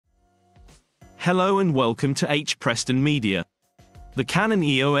Hello and welcome to H. Preston Media. The Canon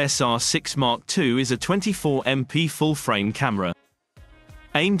EOS R6 Mark II is a 24MP full-frame camera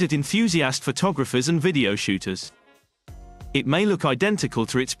aimed at enthusiast photographers and video shooters. It may look identical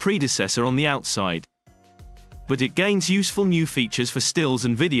to its predecessor on the outside, but it gains useful new features for stills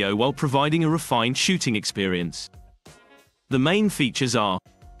and video while providing a refined shooting experience. The main features are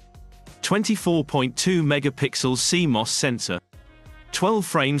 24.2 megapixels CMOS sensor, 12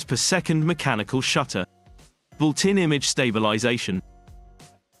 frames per second mechanical shutter, built-in image stabilization,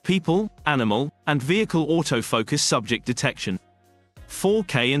 people, animal, and vehicle autofocus subject detection,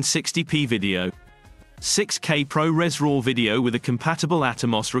 4K and 60p video, 6K ProRes RAW video with a compatible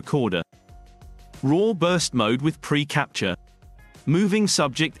ATMOS recorder, RAW burst mode with pre-capture, moving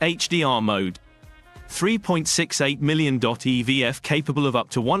subject HDR mode, 3.68 million EVF capable of up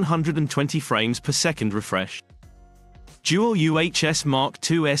to 120 frames per second refresh, dual UHS Mark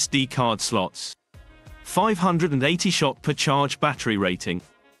II SD card slots, 580 shot per charge battery rating.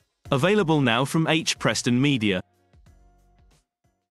 Available now from H. Preston Media.